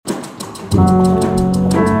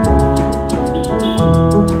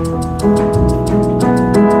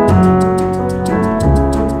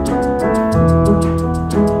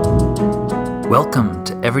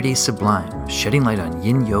Everyday Sublime, shedding light on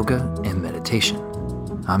yin yoga and meditation.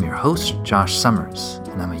 I'm your host, Josh Summers,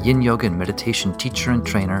 and I'm a yin yoga and meditation teacher and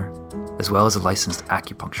trainer, as well as a licensed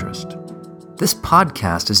acupuncturist. This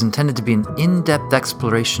podcast is intended to be an in-depth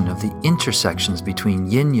exploration of the intersections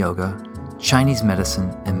between yin yoga, Chinese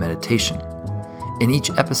medicine, and meditation. In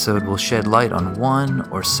each episode, we'll shed light on one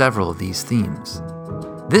or several of these themes.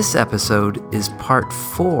 This episode is part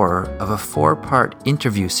 4 of a 4-part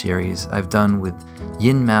interview series I've done with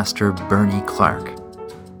Yin Master Bernie Clark.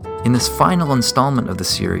 In this final installment of the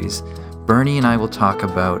series, Bernie and I will talk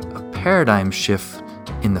about a paradigm shift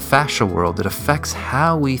in the fascial world that affects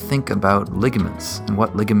how we think about ligaments and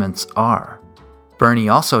what ligaments are. Bernie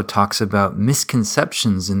also talks about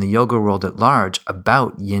misconceptions in the yoga world at large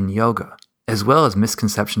about yin yoga, as well as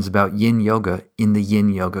misconceptions about yin yoga in the yin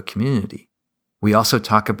yoga community. We also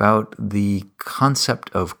talk about the concept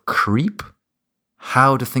of creep,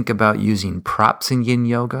 how to think about using props in yin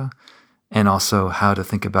yoga, and also how to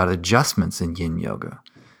think about adjustments in yin yoga.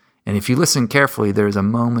 And if you listen carefully, there's a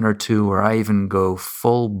moment or two where I even go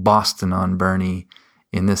full Boston on Bernie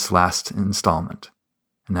in this last installment.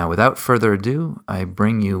 Now, without further ado, I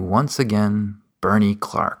bring you once again Bernie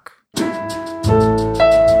Clark.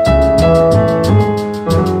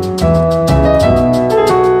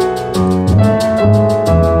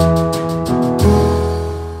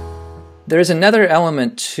 There's another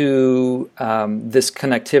element to this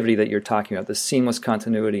connectivity that you're talking about, the seamless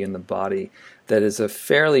continuity in the body, that is a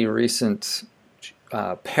fairly recent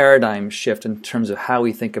paradigm shift in terms of how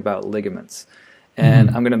we think about ligaments. And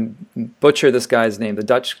I'm going to butcher this guy's name, the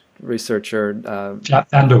Dutch researcher. Jaap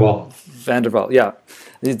van der Wal. Van der Wal, yeah.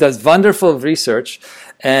 He does wonderful research,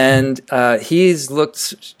 and he's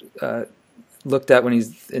looked at when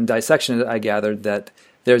he's in dissection, I gathered, that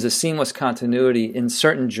there's a seamless continuity in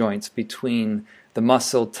certain joints between the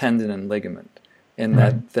muscle, tendon, and ligament, in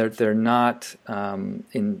that they're not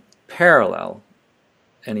in parallel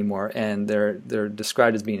anymore, and they're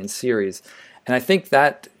described as being in series. And I think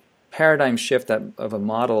that paradigm shift of a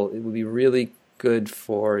model, it would be really good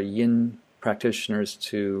for yin practitioners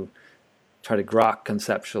to try to grok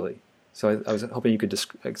conceptually. So I was hoping you could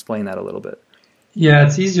explain that a little bit. Yeah,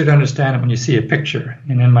 it's easier to understand it when you see a picture.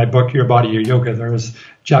 And in my book, Your Body, Your Yoga,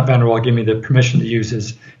 Jaap van der Wal gave me the permission to use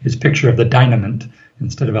his picture of the dynament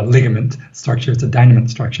instead of a ligament structure. It's a dynament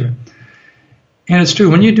structure. And it's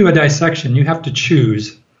true, when you do a dissection, you have to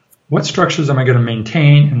choose what structures am I going to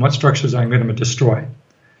maintain and what structures I'm going to destroy.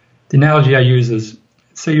 The analogy I use is,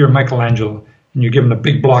 say you're Michelangelo and you're given a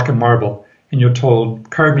big block of marble and you're told,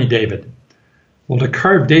 carve me David. Well, to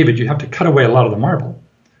carve David, you have to cut away a lot of the marble.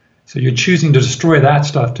 So you're choosing to destroy that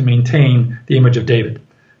stuff to maintain the image of David.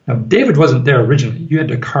 Now, David wasn't there originally. You had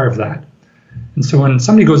to carve that. And so when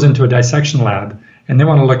somebody goes into a dissection lab and they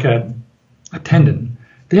want to look at a tendon,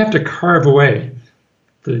 they have to carve away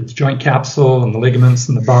the joint capsule and the ligaments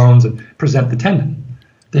and the bones and present the tendon.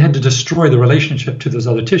 They had to destroy the relationship to those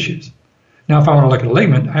other tissues. Now, if I want to look at a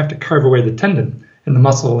ligament, I have to carve away the tendon and the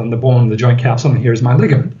muscle and the bone and the joint capsule, and here's my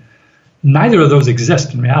ligament. Neither of those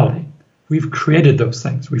exist in reality. We've created those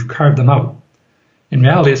things. We've carved them out. In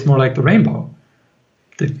reality, it's more like the rainbow.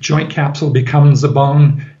 The joint capsule becomes the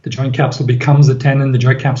bone. The joint capsule becomes the tendon. The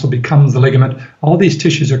joint capsule becomes the ligament. All these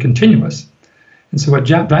tissues are continuous. And so what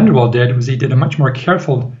Jaap van der Wal did was he did a much more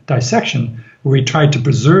careful dissection where he tried to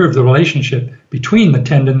preserve the relationship between the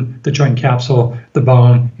tendon, the joint capsule, the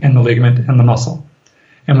bone, and the ligament and the muscle.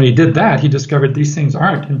 And when he did that, he discovered these things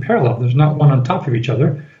aren't in parallel. There's not one on top of each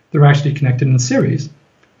other. They're actually connected in series.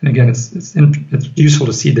 And again, it's useful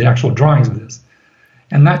to see the actual drawings of this.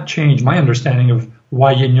 And that changed my understanding of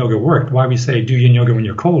why yin yoga worked, why we say do yin yoga when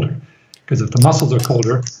you're colder. Because if the muscles are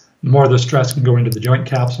colder, more of the stress can go into the joint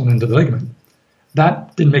capsule and into the ligament.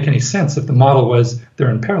 That didn't make any sense if the model was they're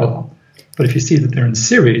in parallel. But if you see that they're in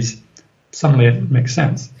series, suddenly it makes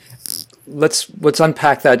sense. Let's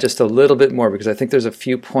unpack that just a little bit more, because I think there's a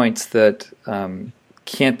few points that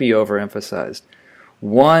can't be overemphasized.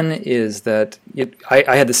 One is that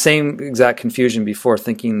I had the same exact confusion before,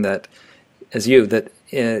 thinking that, as you, that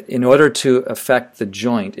in order to affect the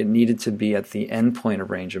joint, it needed to be at the end point of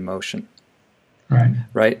range of motion.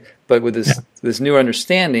 Right? But with this new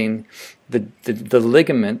understanding, the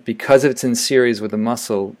ligament, because it's in series with the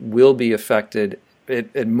muscle, will be affected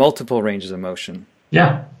at multiple ranges of motion.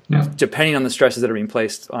 Yeah. Depending on the stresses that are being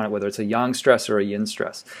placed on it, whether it's a yang stress or a yin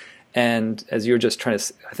stress. And as you were just trying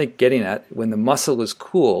to, I think, getting at, when the muscle is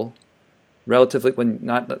cool, relatively, when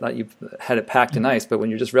not you've had it packed in ice, but when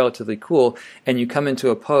you're just relatively cool and you come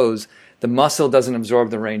into a pose, the muscle doesn't absorb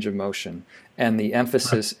the range of motion, and the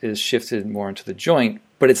emphasis is shifted more into the joint,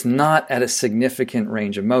 but it's not at a significant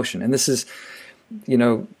range of motion. And this is,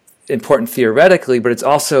 important theoretically, but it's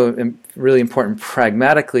also really important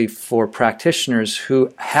pragmatically for practitioners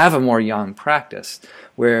who have a more yang practice,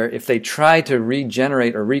 where if they try to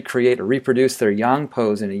regenerate or recreate or reproduce their yang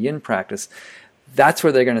pose in a yin practice, that's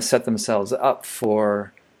where they're going to set themselves up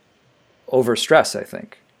for overstress, I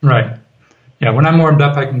think. Right. Yeah, when I'm warmed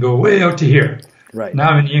up, I can go way out to here. Right. Now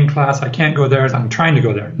I'm in yin class, I can't go there. I'm trying to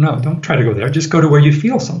go there. No, don't try to go there. Just go to where you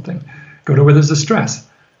feel something. Go to where there's a stress.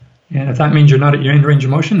 And if that means you're not at your end range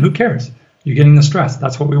of motion, who cares? You're getting the stress.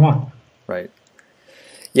 That's what we want. Right.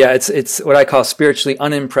 Yeah, it's what I call spiritually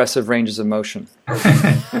unimpressive ranges of motion.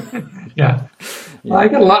 Yeah. Well, I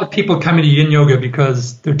get a lot of people coming to yin yoga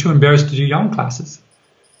because they're too embarrassed to do yang classes.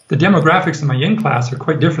 The demographics in my yin class are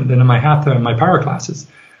quite different than in my hatha and my power classes.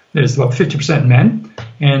 There's about 50% men,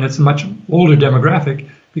 and it's a much older demographic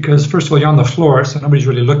because, first of all, you're on the floor, so nobody's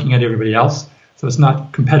really looking at everybody else, so it's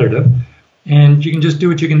not competitive. And you can just do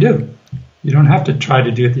what you can do. You don't have to try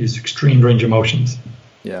to do these extreme range of motions.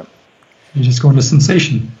 Yeah. You just go into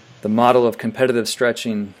sensation. The model of competitive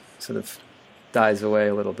stretching sort of dies away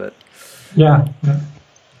a little bit. Yeah.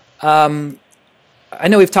 I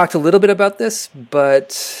know we've talked a little bit about this,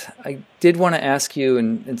 but I did want to ask you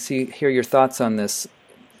and hear your thoughts on this.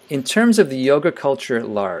 In terms of the yoga culture at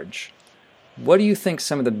large, what do you think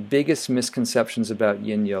some of the biggest misconceptions about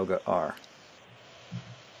yin yoga are?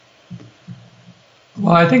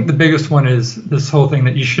 Well, I think the biggest one is this whole thing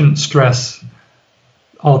that you shouldn't stress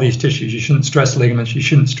all these tissues. You shouldn't stress ligaments. You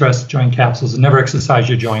shouldn't stress joint capsules and never exercise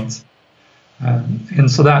your joints.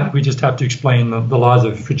 And so that we just have to explain the laws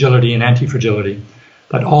of fragility and anti-fragility,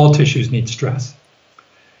 that all tissues need stress.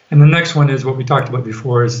 And the next one is what we talked about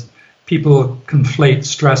before, is people conflate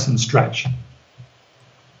stress and stretch.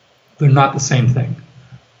 They're not the same thing.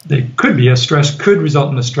 They could be, a stress could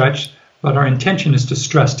result in a stretch, but our intention is to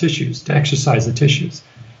stress tissues, to exercise the tissues.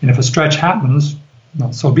 And if a stretch happens,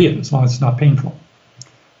 well, so be it, as long as it's not painful.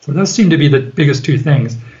 So those seem to be the biggest two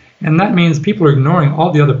things. And that means people are ignoring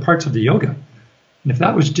all the other parts of the yoga. And if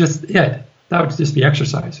that was just it, that would just be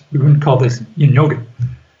exercise. We wouldn't call this yin yoga.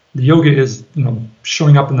 The yoga is,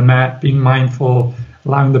 showing up on the mat, being mindful,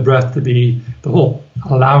 allowing the breath to be the whole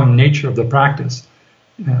allowing nature of the practice.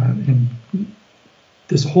 And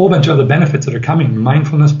there's a whole bunch of other benefits that are coming,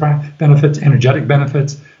 mindfulness benefits, energetic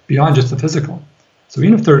benefits, beyond just the physical. So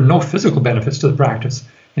even if there are no physical benefits to the practice,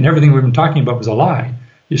 and everything we've been talking about was a lie,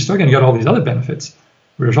 you're still going to get all these other benefits,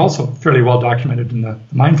 which is also fairly well documented in the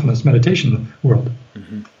mindfulness meditation world.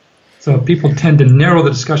 Mm-hmm. So people tend to narrow the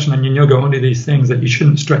discussion on yin yoga only to these things, that you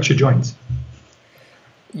shouldn't stretch your joints.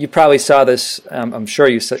 You probably saw this, I'm sure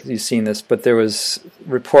you've seen this, but there was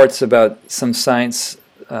reports about some science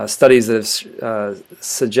studies that have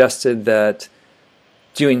suggested that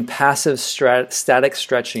doing passive static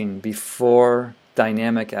stretching before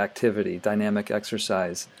dynamic activity, dynamic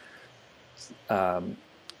exercise,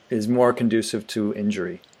 is more conducive to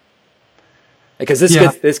injury. Because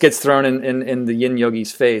this gets thrown in the yin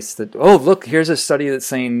yogi's face that, oh, look, here's a study that's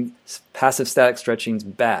saying passive static stretching is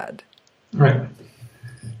bad. Right.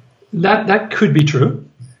 That could be true.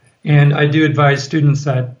 And I do advise students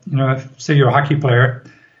that, if, say you're a hockey player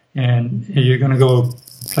and you're going to go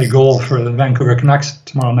play goal for the Vancouver Canucks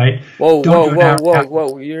tomorrow night. Whoa!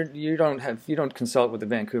 You don't consult with the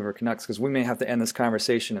Vancouver Canucks, because we may have to end this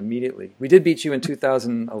conversation immediately. We did beat you in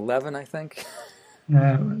 2011, I think.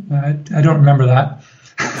 I don't remember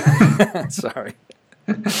that. Sorry.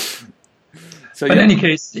 But in any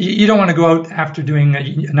case, you don't want to go out after doing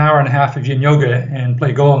an hour and a half of yin yoga and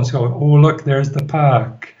play goal and go, oh, look, there's the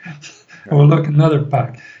puck. Oh, look, another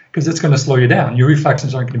puck. Because it's going to slow you down. Your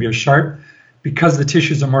reflexes aren't going to be as sharp. Because the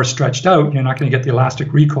tissues are more stretched out, you're not going to get the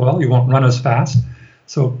elastic recoil. You won't run as fast.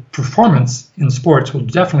 So performance in sports will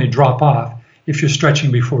definitely drop off if you're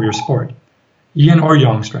stretching before your sport, yin or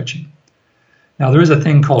yang stretching. Now, there is a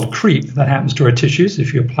thing called creep that happens to our tissues.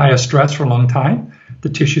 If you apply a stress for a long time, the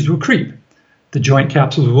tissues will creep. The joint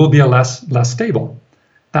capsules will be less stable.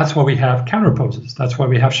 That's why we have counter poses. That's why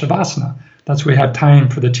we have shavasana. That's why we have time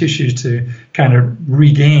for the tissues to kind of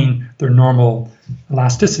regain their normal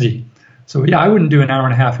elasticity. So I wouldn't do an hour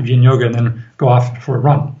and a half of yin yoga and then go off for a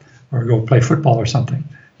run or go play football or something.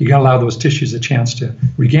 You got to allow those tissues a chance to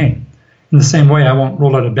regain. In the same way, I won't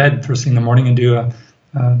roll out of bed first thing in the morning and do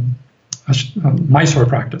a Mysore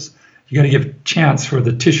practice. You got to give a chance for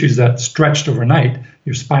the tissues that stretched overnight.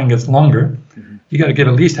 Your spine gets longer. Mm-hmm. You got to give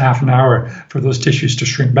at least half an hour for those tissues to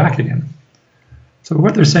shrink back again. So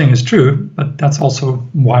what they're saying is true, but that's also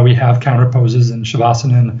why we have counter poses and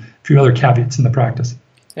shavasana and a few other caveats in the practice.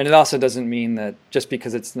 And it also doesn't mean that just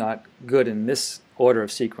because it's not good in this order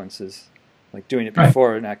of sequences, like doing it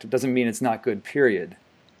before an act, doesn't mean it's not good, period.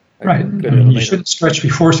 Right. I mean, you shouldn't stretch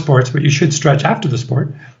before sports, but you should stretch after the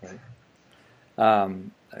sport. Right.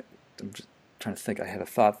 I'm just trying to think. I had a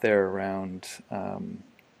thought there around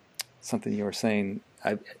something you were saying.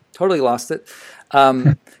 I totally lost it.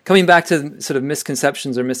 Coming back to sort of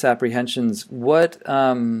misconceptions or misapprehensions, what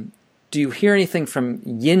do you hear anything from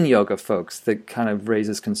Yin Yoga folks that kind of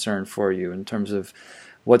raises concern for you in terms of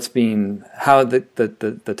how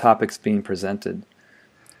the topic's being presented?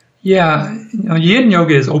 Yeah, Yin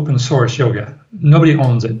Yoga is open source yoga. Nobody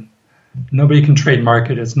owns it. Nobody can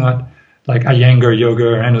trademark it. It's not like Iyengar Yoga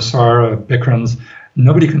or Anusara or Bikram's.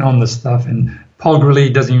 Nobody can own this stuff. And Paul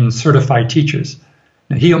Grilly doesn't even certify teachers.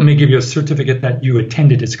 Now, he may give you a certificate that you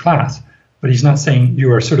attended his class, but he's not saying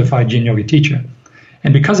you are a certified Yin Yoga teacher.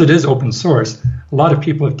 And because it is open source, a lot of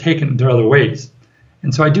people have taken it their other ways.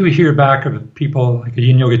 And so I do hear back of people, like a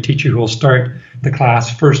Yin Yoga teacher who will start the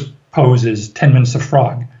class, first pose is 10 minutes of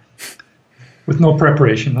frog, with no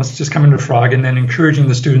preparation. Let's just come into frog, and then encouraging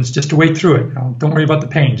the students just to wade through it. Don't worry about the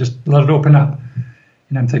pain, just let it open up.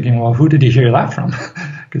 And I'm thinking, well, who did he hear that from?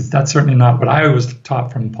 Because that's certainly not what I was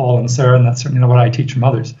taught from Paul and Sarah, and that's certainly not what I teach from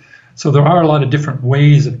others. So there are a lot of different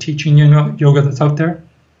ways of teaching yoga that's out there.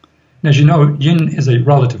 And as you know, yin is a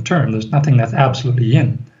relative term. There's nothing that's absolutely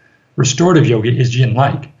yin. Restorative yoga is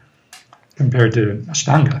yin-like compared to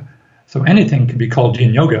Ashtanga. So anything can be called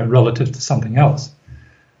yin yoga relative to something else.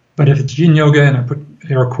 But if it's yin yoga, and I put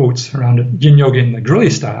air quotes around it, yin yoga in the Grilly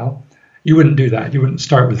style, you wouldn't do that. You wouldn't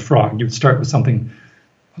start with frog. You would start with something,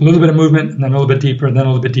 a little bit of movement, and then a little bit deeper, and then a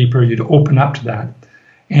little bit deeper. You'd open up to that.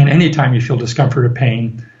 And anytime you feel discomfort or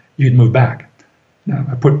pain, you'd move back. Now,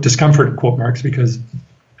 I put discomfort in quote marks because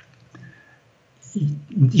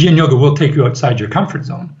yin yoga will take you outside your comfort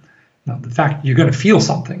zone. Now, the fact you're going to feel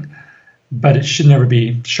something, but it should never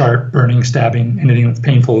be sharp, burning, stabbing, anything that's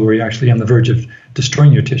painful where you're actually on the verge of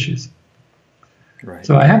destroying your tissues. Right.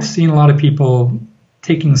 So I have seen a lot of people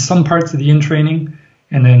taking some parts of the yin training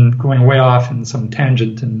and then going way off in some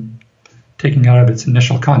tangent and taking it out of its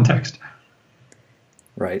initial context.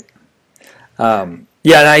 Right.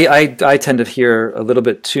 Yeah, and I tend to hear a little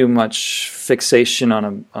bit too much fixation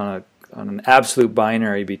on an absolute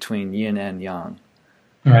binary between yin and yang.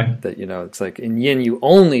 Right. That, it's like in yin you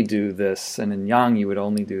only do this, and in yang you would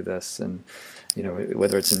only do this, and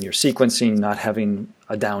whether it's in your sequencing, not having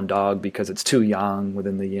a down dog because it's too yang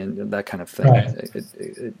within the yin, that kind of thing. Right.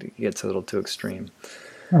 It gets a little too extreme.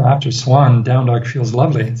 Well, after Swan, down dog feels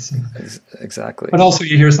lovely. Exactly. But also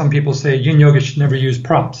you hear some people say yin yoga should never use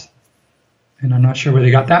props. And I'm not sure where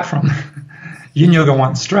they got that from. Yin yoga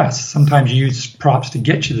wants stress. Sometimes you use props to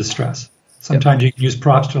get you the stress. Sometimes you can use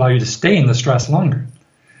props to allow you to stay in the stress longer.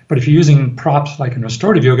 But if you're using props like in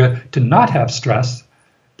restorative yoga to not have stress,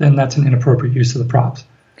 then that's an inappropriate use of the props.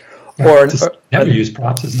 Or never use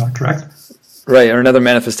props is not correct. Right, or another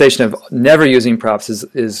manifestation of never using props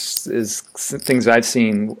is things I've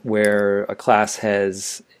seen where a class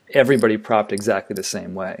has everybody propped exactly the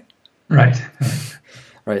same way. Right.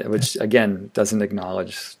 Right, which again doesn't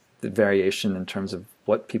acknowledge the variation in terms of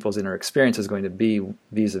what people's inner experience is going to be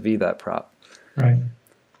vis-a-vis that prop. Right.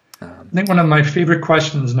 I think one of my favorite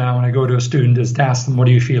questions now when I go to a student is to ask them, what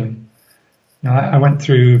are you feeling? Now, I went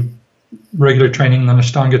through regular training, then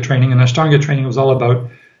Ashtanga training, and Ashtanga training was all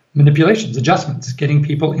about manipulations, adjustments, getting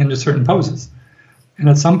people into certain poses. And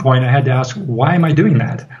at some point I had to ask, why am I doing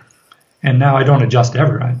that? And now I don't adjust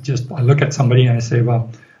ever. I look at somebody and I say,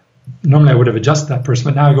 well, normally I would have adjusted that person,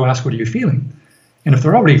 but now I go ask, what are you feeling? And if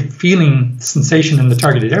they're already feeling sensation in the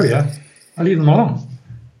targeted area, I leave them alone.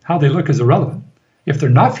 How they look is irrelevant. If they're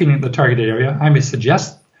not feeling the targeted area, I may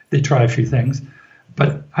suggest they try a few things,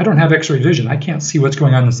 but I don't have X-ray vision. I can't see what's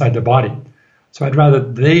going on inside their body. So I'd rather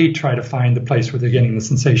they try to find the place where they're getting the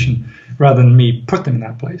sensation rather than me put them in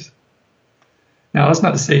that place. Now, that's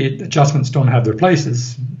not to say adjustments don't have their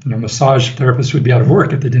places. Massage therapists would be out of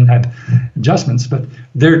work if they didn't have adjustments, but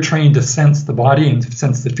they're trained to sense the body and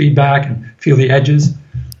sense the feedback and feel the edges.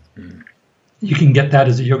 You can get that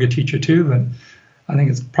as a yoga teacher too, but I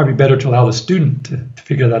think it's probably better to allow the student to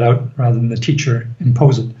figure that out rather than the teacher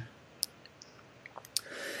impose it.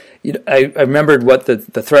 I remembered what the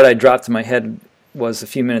thread I dropped in my head was a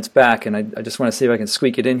few minutes back, and I just want to see if I can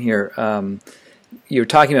squeak it in here. You were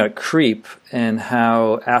talking about creep and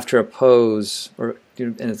how after a pose, or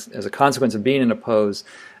as a consequence of being in a pose,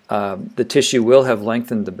 the tissue will have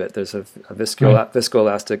lengthened a bit. There's a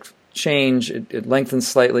viscoelastic change. It lengthens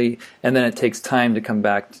slightly, and then it takes time to come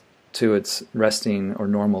back to its resting or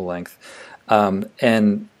normal length.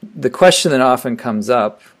 And the question that often comes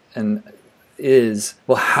up is,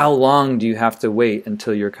 well, how long do you have to wait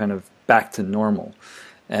until you're kind of back to normal?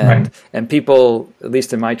 And people, at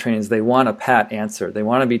least in my trainings, they want a pat answer. They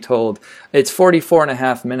want to be told it's 44 and a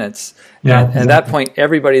half minutes. Yeah, and at that point,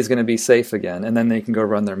 everybody's going to be safe again, and then they can go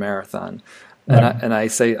run their marathon. And I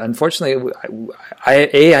say, unfortunately, I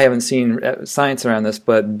haven't seen science around this,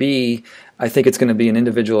 but B, I think it's going to be an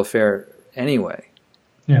individual affair anyway.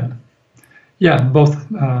 Yeah, both.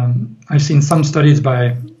 I've seen some studies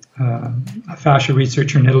by a fascia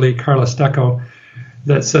researcher in Italy, Carla Stecco,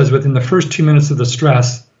 that says within the first 2 minutes of the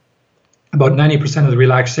stress, about 90% of the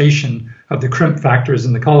relaxation of the crimp factors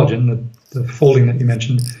in the collagen, the folding that you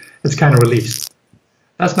mentioned, is kind of released.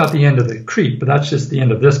 That's not the end of the creep, but that's just the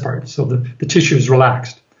end of this part. So the tissue is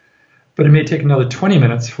relaxed. But it may take another 20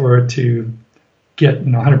 minutes for it to get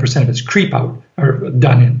 100% of its creep out or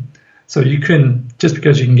done in. So you can, just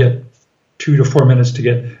because you can get 2 to 4 minutes to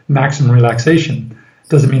get maximum relaxation,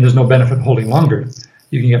 doesn't mean there's no benefit holding longer.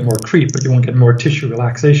 You can get more creep, but you won't get more tissue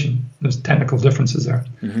relaxation. There's technical differences there.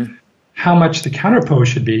 Mm-hmm. How much the counterpose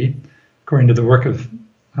should be, according to the work of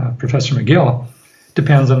Professor McGill,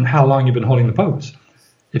 depends on how long you've been holding the pose.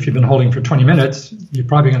 If you've been holding for 20 minutes, you're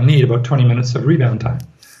probably going to need about 20 minutes of rebound time.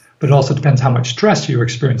 But it also depends how much stress you're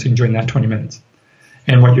experiencing during that 20 minutes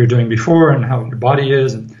and what you're doing before and how your body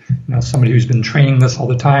is. And somebody who's been training this all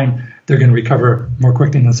the time, they're going to recover more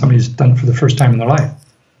quickly than somebody who's done it for the first time in their life.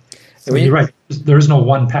 So you're right. There is no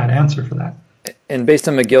one pat answer for that. And based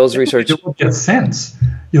on McGill's research, you'll get a sense.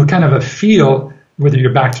 You'll kind of feel whether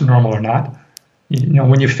you're back to normal or not.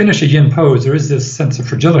 When you finish a yin pose, there is this sense of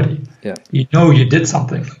fragility. Yeah. You know you did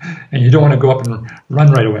something, and you don't want to go up and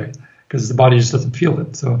run right away because the body just doesn't feel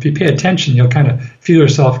it. So if you pay attention, you'll kind of feel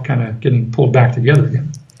yourself kind of getting pulled back together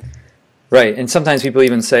again. Right, and sometimes people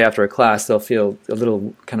even say after a class they'll feel a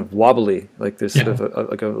little kind of wobbly, like there's sort of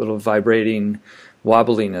a little vibrating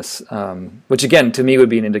wobbliness, which again to me would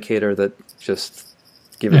be an indicator that just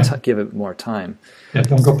give it more time. Yeah,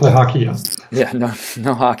 don't go play hockey yet. Yeah,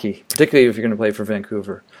 no hockey, particularly if you're going to play for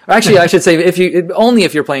Vancouver. Actually, I should say if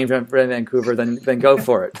you're playing for Vancouver, then go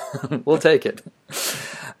for it. We'll take it.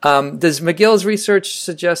 Does McGill's research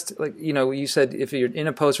suggest, you said if you're in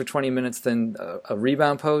a pose for 20 minutes, then a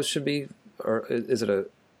rebound pose should be, or is it a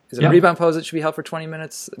rebound pose that should be held for 20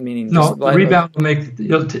 minutes? Meaning no, the rebound will make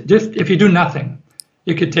just if you do nothing,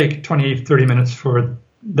 it could take 20, 30 minutes for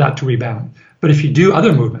that to rebound. But if you do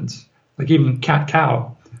other movements, like even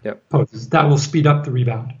cat-cow poses, that will speed up the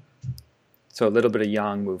rebound. So a little bit of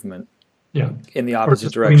yang movement. Yeah. In the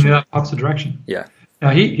opposite direction. In the opposite direction. Yeah. Now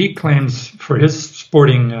he claims for his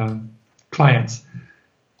sporting clients,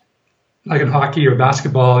 like in hockey or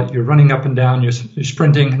basketball, you're running up and down, you're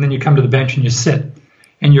sprinting, and then you come to the bench and you sit,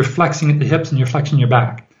 and you're flexing at the hips and you're flexing your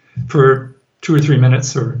back for 2 or 3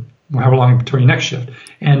 minutes or however long until your next shift.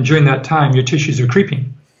 And during that time, your tissues are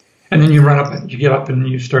creeping. And then you run up, you get up and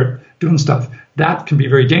you start doing stuff. That can be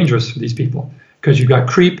very dangerous for these people because you've got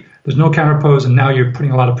creep, there's no counterpose, and now you're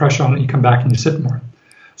putting a lot of pressure on it, and you come back and you sit more.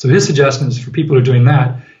 So his suggestion is for people who are doing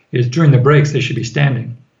that is during the breaks, they should be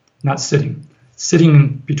standing, not sitting.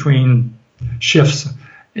 Sitting between shifts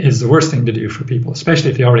is the worst thing to do for people, especially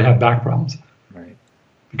if they already have back problems. Right.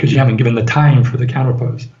 Because you haven't given the time for the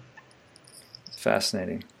counterpose.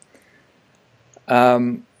 Fascinating.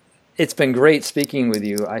 It's been great speaking with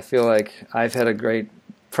you. I feel like I've had a great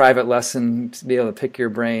private lesson to be able to pick your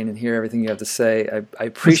brain and hear everything you have to say. I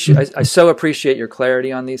so appreciate your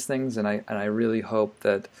clarity on these things, and I really hope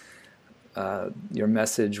that your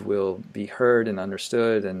message will be heard and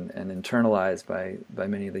understood and internalized by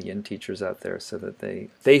many of the yin teachers out there, so that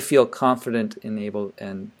they feel confident and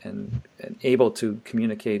able to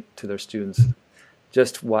communicate to their students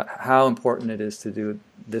just how important it is to do it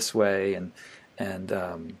this way, and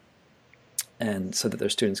so that their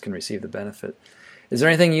students can receive the benefit. Is there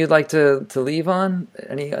anything you'd like to leave on?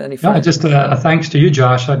 Any? No, just a thanks to you,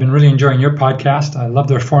 Josh. I've been really enjoying your podcast. I love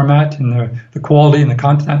their format and the quality and the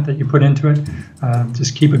content that you put into it.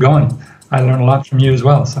 Just keep it going. I learn a lot from you as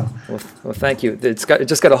well. So. Well, thank you. It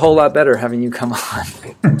just got a whole lot better having you come on.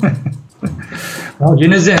 Well,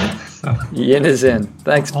 yin is in. So. Yin is in.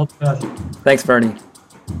 Thanks. All the best. Thanks, Bernie.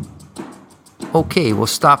 Okay, we'll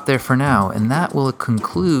stop there for now, and that will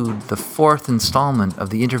conclude the 4th installment of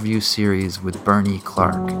the interview series with Bernie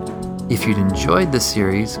Clark. If you'd enjoyed the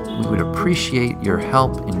series, we would appreciate your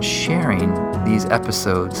help in sharing these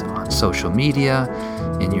episodes on social media,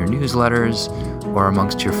 in your newsletters, or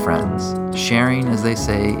amongst your friends. Sharing, as they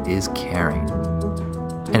say, is caring.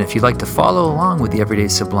 And if you'd like to follow along with the Everyday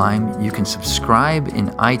Sublime, you can subscribe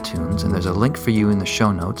in iTunes, and there's a link for you in the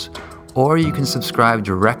show notes, or you can subscribe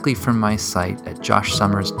directly from my site at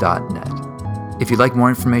joshsummers.net. If you'd like more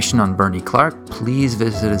information on Bernie Clark, please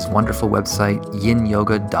visit his wonderful website,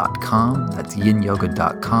 yinyoga.com. That's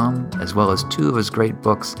yinyoga.com, as well as 2 of his great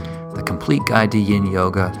books, The Complete Guide to Yin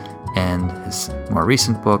Yoga and his more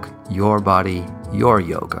recent book, Your Body, Your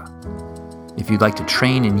Yoga. If you'd like to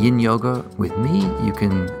train in Yin Yoga with me, you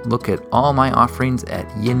can look at all my offerings at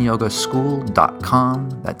yinyogaschool.com.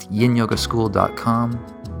 That's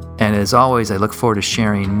yinyogaschool.com. And as always, I look forward to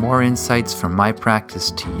sharing more insights from my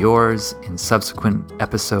practice to yours in subsequent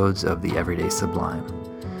episodes of the Everyday Sublime.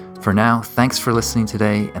 For now, thanks for listening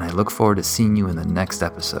today, and I look forward to seeing you in the next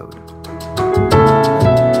episode.